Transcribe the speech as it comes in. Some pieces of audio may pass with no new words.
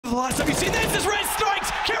the last time you've seen this is Rez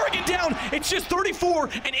strikes, Kerrigan down. It's just 34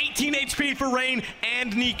 and 18 HP for Rain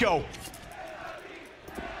and Nico.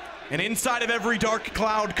 And inside of every dark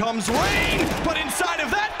cloud comes Rain, but inside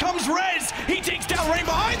of that comes Rez. He takes down Rain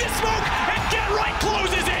behind the smoke, and Get Right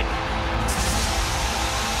closes it.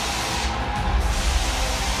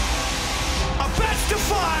 A best of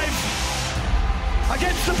 5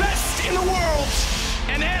 against the best in the world,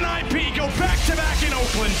 and NiP go back-to-back in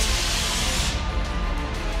Oakland.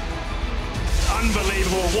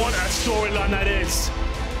 Unbelievable, what a storyline that is.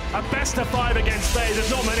 A best of 5 against FaZe. There's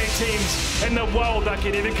not many teams in the world that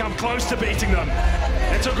can even come close to beating them.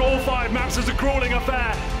 It took all 5 maps as a grueling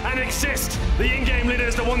affair, and XII, the in-game leader,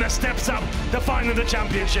 is the one that steps up to find them the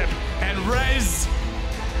championship. And Rez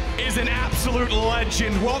is an absolute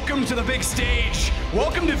legend. Welcome to the big stage.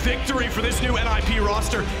 Welcome to victory for this new NiP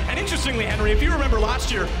roster. And interestingly, Henry, if you remember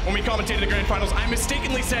last year when we commentated the grand finals, I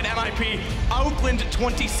mistakenly said NiP Oakland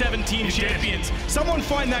 2017 champions. Someone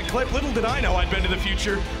find that clip. Little did I know I'd been to the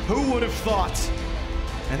future. Who would have thought?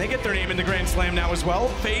 And they get their name in the Grand Slam now as well.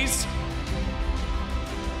 FaZe,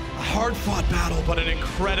 a hard-fought battle, but an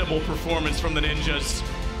incredible performance from the Ninjas.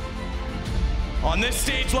 On this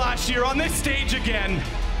stage last year, on this stage again,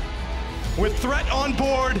 with Threat on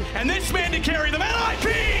board, and this man to carry them,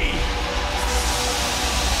 NiP!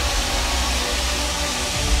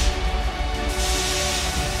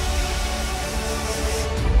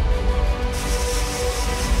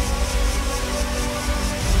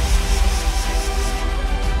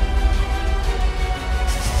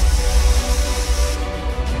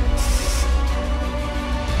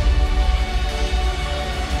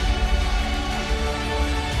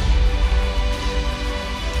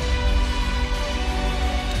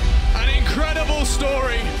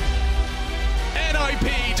 Story.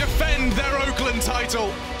 NiP defend their Oakland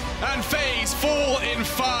title, and FaZe fall in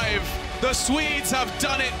 5. The Swedes have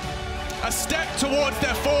done it. A step towards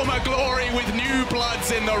their former glory with new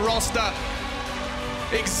bloods in the roster.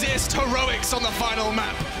 XII heroics on the final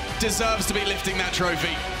map deserves to be lifting that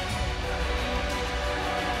trophy.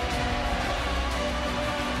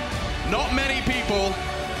 Not many people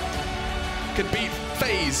could beat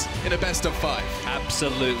FaZe in a best of 5.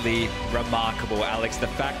 Absolutely remarkable, Alex. The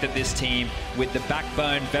fact that this team, with the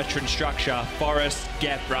backbone veteran structure, Forest,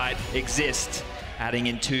 Get Right, XII, adding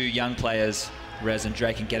in 2 young players, Rez and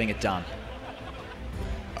Drake, and getting it done.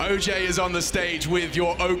 OJ is on the stage with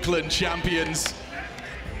your Oakland champions.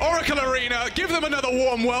 Oracle Arena, give them another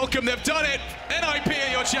warm welcome. They've done it. NiP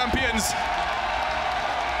are your champions.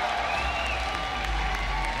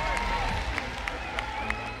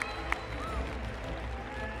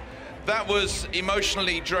 That was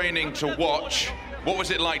emotionally draining to watch. What was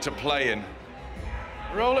it like to play in?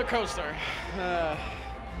 Roller coaster.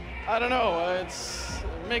 I don't know. It's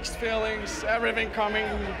mixed feelings, everything coming.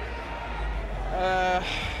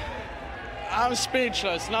 I'm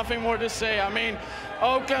speechless, nothing more to say. I mean,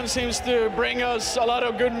 Oakland seems to bring us a lot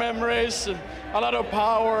of good memories, a lot of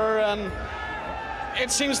power, and it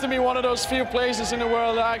seems to be one of those few places in the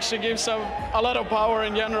world that actually gives a lot of power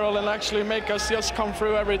in general and actually make us just come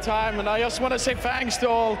through every time. And I just want to say thanks to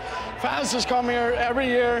all fans who come here every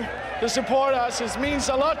year to support us. It means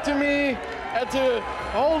a lot to me and to the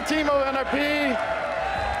whole team of NiP.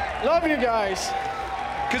 Love you guys.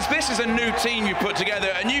 Because this is a new team you put together,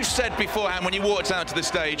 and you said beforehand when you walked out to the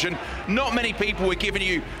stage, and not many people were giving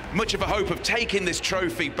you much of a hope of taking this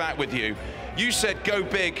trophy back with you. You said go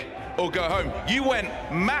big or go home. You went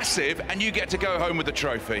massive, and you get to go home with the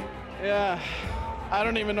trophy. Yeah, I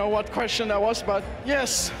don't even know what question that was, but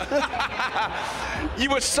yes.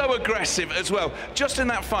 You were so aggressive as well. Just in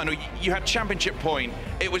that final, you had championship point.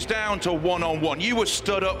 It was down to one-on-one. You were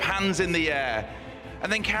stood up, hands in the air. And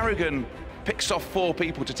then Kerrigan picks off 4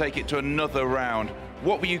 people to take it to another round.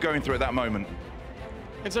 What were you going through at that moment?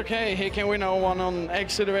 It's okay, he can win one on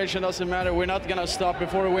X situation, doesn't matter. We're not gonna stop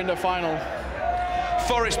before we win the final.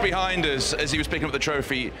 Forrest behind us, as he was picking up the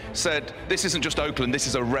trophy, said, this isn't just Oakland, this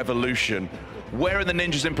is a revolution. Where are the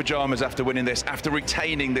Ninjas in pajamas after winning this, after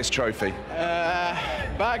retaining this trophy?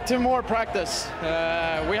 Back to more practice.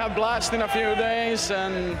 We have blast in a few days,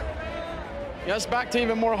 and just back to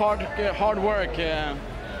even more hard work.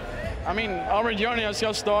 I mean, our journey has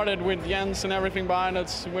just started with Jens and everything behind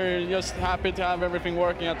us. We're just happy to have everything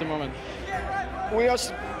working at the moment. We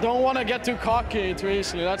just don't want to get too cocky too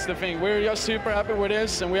easily, that's the thing. We're just super happy with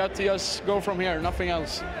this, and we have to just go from here, nothing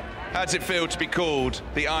else. How does it feel to be called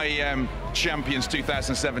the IEM Champions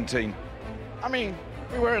 2017? I mean,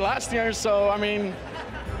 we were last year, so I mean...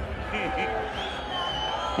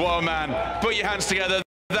 Well, man, put your hands together.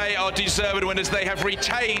 they are deserved winners. They have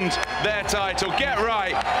retained their title. Get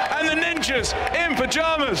right. And the Ninjas in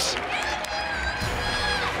pajamas.